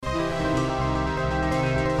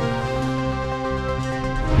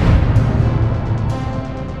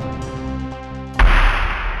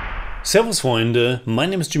Servus Freunde, my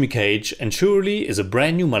name is Jimmy Cage and Churuli is a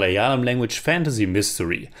brand new Malayalam language fantasy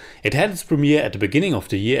mystery. It had its premiere at the beginning of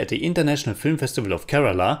the year at the International Film Festival of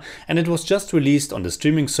Kerala and it was just released on the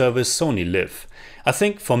streaming service Sony Live. I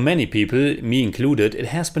think for many people, me included, it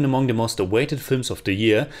has been among the most awaited films of the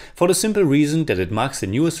year for the simple reason that it marks the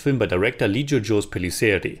newest film by director Lijo's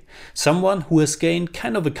Pellissery, someone who has gained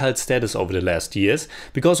kind of a cult status over the last years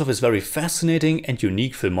because of his very fascinating and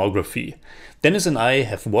unique filmography. Dennis and I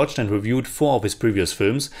have watched and reviewed 4 of his previous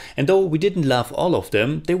films, and though we didn't love all of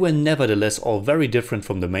them, they were nevertheless all very different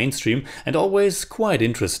from the mainstream and always quite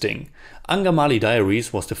interesting. Angamali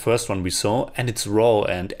Diaries was the first one we saw, and its raw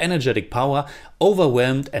and energetic power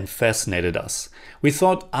overwhelmed and fascinated us. We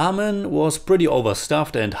thought Amen was pretty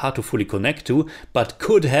overstuffed and hard to fully connect to, but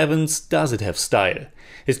good heavens does it have style.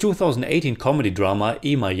 His 2018 comedy drama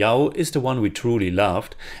Ima Yao is the one we truly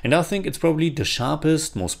loved, and I think it's probably the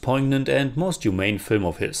sharpest, most poignant and most humane film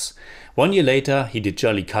of his. 1 year later he did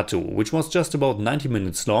Jallikattu, which was just about 90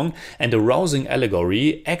 minutes long and a rousing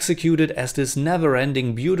allegory executed as this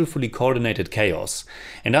never-ending, beautifully coordinated chaos.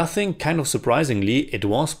 And I think, kind of surprisingly, it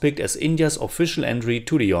was picked as India's official entry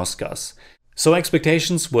to the Oscars. So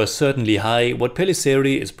expectations were certainly high what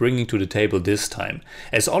Pellissery is bringing to the table this time,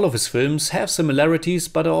 as all of his films have similarities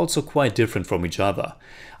but are also quite different from each other.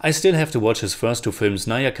 I still have to watch his first 2 films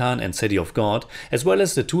Nayakan and City of God, as well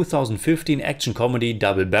as the 2015 action comedy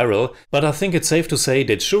Double Barrel, but I think it's safe to say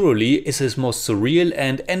that Churuli is his most surreal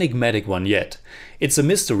and enigmatic one yet. It's a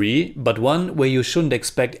mystery, but one where you shouldn't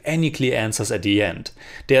expect any clear answers at the end.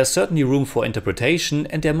 There's certainly room for interpretation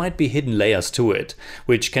and there might be hidden layers to it,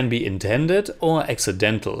 which can be intended or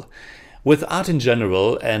accidental. With art in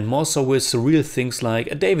general, and more so with surreal things like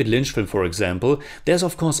a David Lynch film for example, there's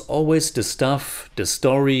of course always the stuff, the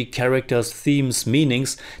story, characters, themes,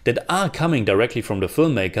 meanings that are coming directly from the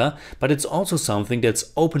filmmaker, but it's also something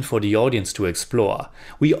that's open for the audience to explore.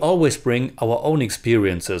 We always bring our own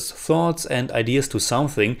experiences, thoughts and ideas to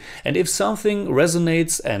something, and if something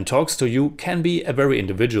resonates and talks to you, can be a very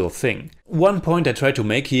individual thing. One point I try to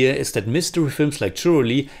make here is that mystery films like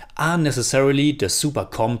Churuli aren't necessarily the super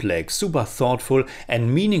complex, super thoughtful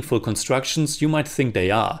and meaningful constructions you might think they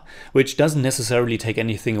are, which doesn't necessarily take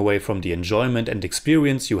anything away from the enjoyment and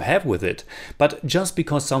experience you have with it, but just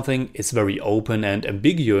because something is very open and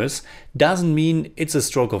ambiguous doesn't mean it's a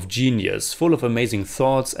stroke of genius, full of amazing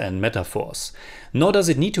thoughts and metaphors. Nor does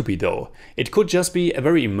it need to be though. It could just be a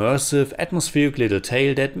very immersive, atmospheric little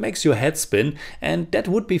tale that makes your head spin, and that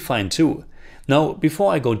would be fine too. Now,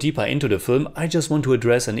 before I go deeper into the film, I just want to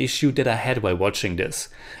address an issue that I had while watching this.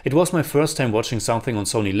 It was my first time watching something on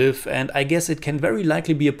Sony Live, and I guess it can very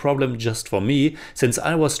likely be a problem just for me, since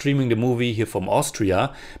I was streaming the movie here from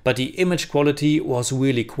Austria, but the image quality was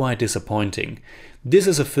really quite disappointing. This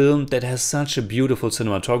is a film that has such a beautiful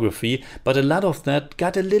cinematography, but a lot of that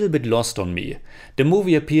got a little bit lost on me. The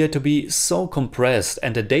movie appeared to be so compressed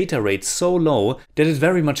and the data rate so low that it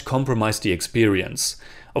very much compromised the experience.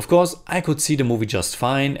 Of course, I could see the movie just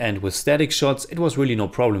fine, and with static shots it was really no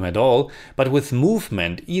problem at all, but with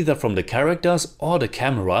movement either from the characters or the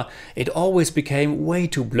camera, it always became way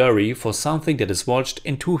too blurry for something that is watched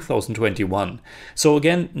in 2021. So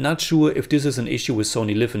again, not sure if this is an issue with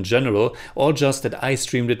Sony Live in general or just that I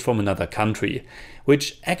streamed it from another country.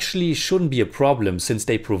 Which actually shouldn't be a problem since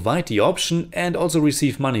they provide the option and also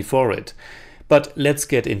receive money for it. But let's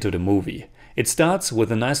get into the movie. It starts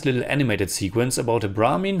with a nice little animated sequence about a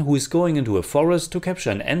Brahmin who is going into a forest to capture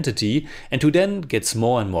an entity and who then gets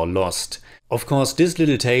more and more lost. Of course, this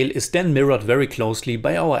little tale is then mirrored very closely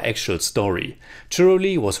by our actual story.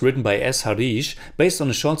 Churuli was written by S. Harish based on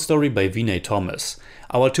a short story by Vinay Thomas.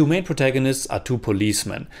 Our 2 main protagonists are 2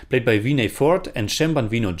 policemen, played by Vinay Forrt and Chemban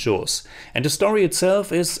Vinod, and the story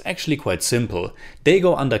itself is actually quite simple. They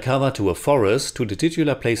go undercover to a forest to the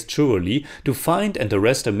titular place Churuli to find and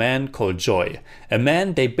arrest a man called Joy, a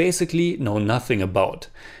man they basically know nothing about.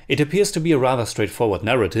 It appears to be a rather straightforward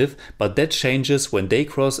narrative, but that changes when they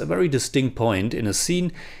cross a very distinct point in a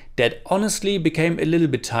scene that honestly became a little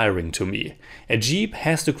bit tiring to me. A jeep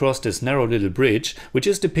has to cross this narrow little bridge, which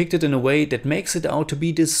is depicted in a way that makes it out to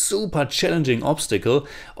be this super challenging obstacle,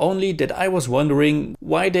 only that I was wondering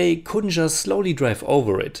why they couldn't just slowly drive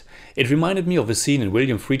over it. It reminded me of a scene in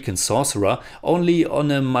William Friedkin's Sorcerer, only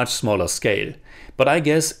on a much smaller scale. But I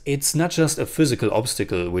guess it's not just a physical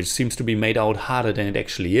obstacle, which seems to be made out harder than it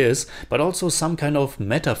actually is, but also some kind of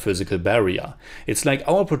metaphysical barrier. It's like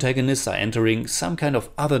our protagonists are entering some kind of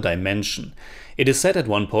other dimension. It is said at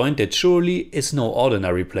one point that Churuli is no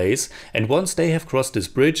ordinary place, and once they have crossed this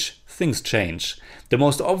bridge, things change. The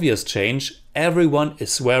most obvious change: everyone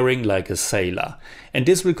is swearing like a sailor. And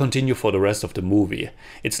this will continue for the rest of the movie.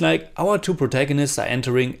 It's like our two protagonists are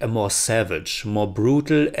entering a more savage, more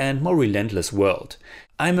brutal and more relentless world.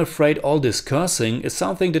 I'm afraid all this cursing is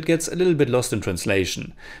something that gets a little bit lost in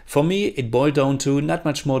translation. For me, it boiled down to not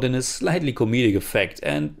much more than a slightly comedic effect,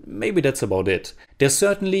 and maybe that's about it. There's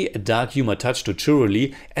certainly a dark humor touch to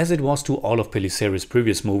Churuli, as it was to all of Pellissery's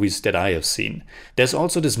previous movies that I have seen. There's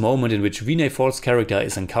also this moment in which Vinay Forrt's character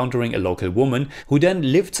is encountering a local woman who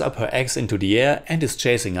then lifts up her axe into the air and is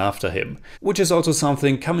chasing after him, which is also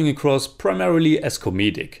something coming across primarily as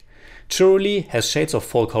comedic. Churuli has shades of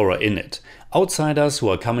folk horror in it. Outsiders who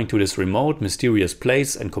are coming to this remote, mysterious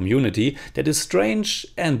place and community that is strange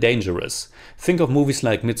and dangerous. Think of movies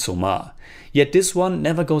like Midsommar. Yet this one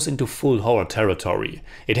never goes into full horror territory.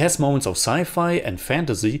 It has moments of sci-fi and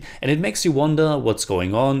fantasy, and it makes you wonder what's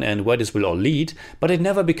going on and where this will all lead, but it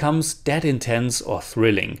never becomes that intense or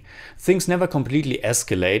thrilling. Things never completely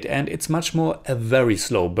escalate, and it's much more a very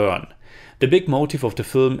slow burn. The big motif of the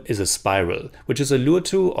film is a spiral, which is allured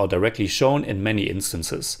to or directly shown in many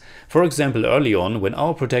instances. For example, early on, when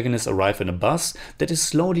our protagonists arrive in a bus that is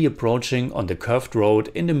slowly approaching on the curved road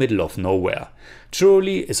in the middle of nowhere.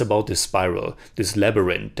 Churuli is about this spiral, this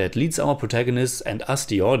labyrinth that leads our protagonists and us,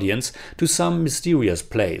 the audience, to some mysterious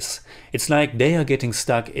place. It's like they are getting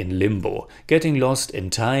stuck in limbo, getting lost in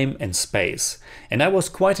time and space. And I was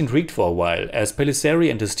quite intrigued for a while, as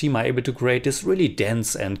Pellissery and his team are able to create this really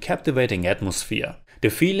dense and captivating atmosphere. The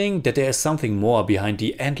feeling that there is something more behind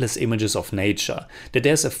the endless images of nature, that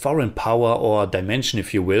there's a foreign power or dimension,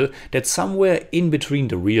 if you will, that's somewhere in between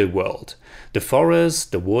the real world. The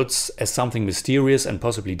forest, the woods, as something mysterious and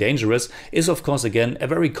possibly dangerous, is of course again a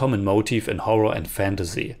very common motif in horror and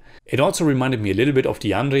fantasy. It also reminded me a little bit of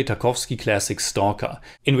the Andrei Tarkovsky classic Stalker,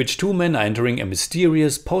 in which two men are entering a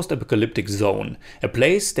mysterious post-apocalyptic zone, a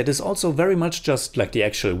place that is also very much just like the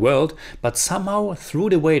actual world, but somehow,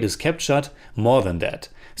 through the way it is captured, more than that,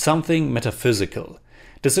 something metaphysical.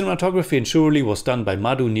 The cinematography in Churuli was done by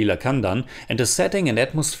Madhu Neelakandan, and the setting and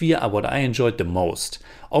atmosphere are what I enjoyed the most.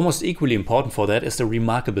 Almost equally important for that is the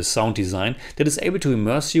remarkable sound design that is able to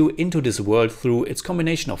immerse you into this world through its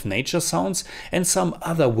combination of nature sounds and some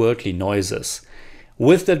otherworldly noises.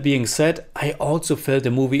 With that being said, I also felt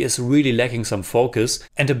the movie is really lacking some focus,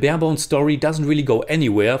 and the bare-bones story doesn't really go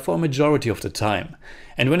anywhere for a majority of the time.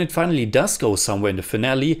 And when it finally does go somewhere in the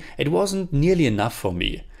finale, it wasn't nearly enough for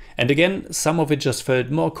me. And again, some of it just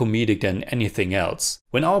felt more comedic than anything else.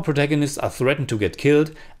 When our protagonists are threatened to get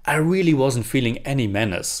killed, I really wasn't feeling any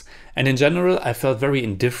menace. And in general, I felt very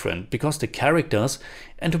indifferent because the characters,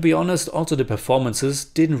 and to be honest, also the performances,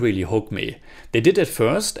 didn't really hook me. They did at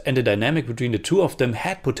first, and the dynamic between the two of them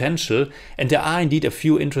had potential, and there are indeed a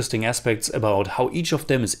few interesting aspects about how each of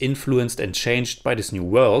them is influenced and changed by this new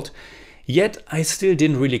world. Yet I still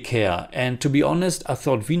didn't really care, and to be honest, I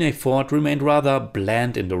thought Vinay Forrt remained rather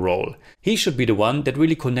bland in the role. He should be the one that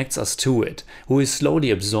really connects us to it, who is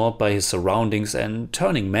slowly absorbed by his surroundings and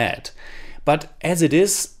turning mad. But as it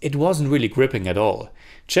is, it wasn't really gripping at all.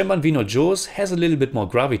 Chemban Vinod has a little bit more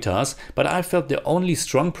gravitas, but I felt the only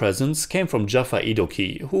strong presence came from Jaffer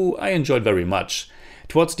Idukki, who I enjoyed very much.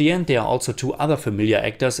 Towards the end there are also two other familiar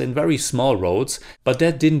actors in very small roles, but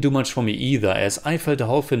that didn't do much for me either, as I felt the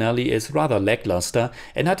whole finale is rather lackluster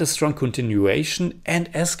and had a strong continuation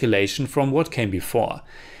and escalation from what came before.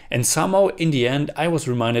 And somehow in the end I was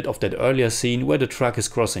reminded of that earlier scene where the truck is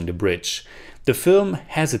crossing the bridge. The film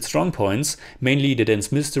has its strong points, mainly the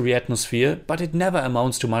dense mystery atmosphere, but it never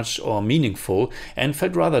amounts to much or meaningful and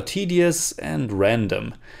felt rather tedious and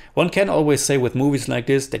random. One can always say with movies like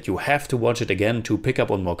this that you have to watch it again to pick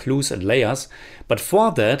up on more clues and layers, but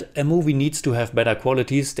for that a movie needs to have better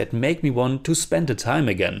qualities that make me want to spend the time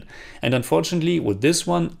again. And unfortunately with this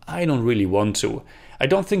one I don't really want to. I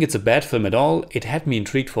don't think it's a bad film at all, it had me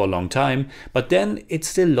intrigued for a long time, but then it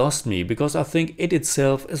still lost me because I think it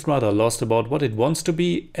itself is rather lost about what it wants to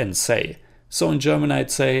be and say. So in German I'd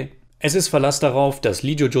say: Es ist Verlass darauf, dass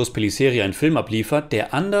Lijo's Pellissery einen Film abliefert,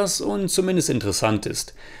 der anders und zumindest interessant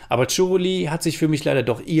ist. Aber Churuli hat sich für mich leider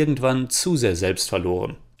doch irgendwann zu sehr selbst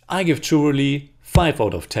verloren. I give Churuli 5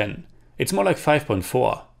 out of 10. It's more like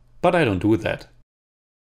 5.4, but I don't do that.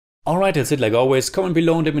 Alright, that's it like always. Comment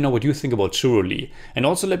below and let me know what you think about Churuli. And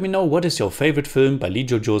also let me know what is your favorite film by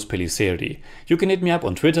Lijo's Pellissery. You can hit me up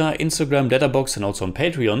on Twitter, Instagram, Letterboxd and also on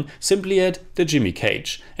Patreon, simply at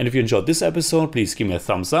TheJimmyCage. And if you enjoyed this episode, please give me a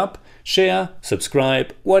thumbs up, share,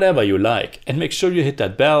 subscribe, whatever you like. And make sure you hit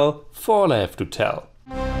that bell for all I have to tell.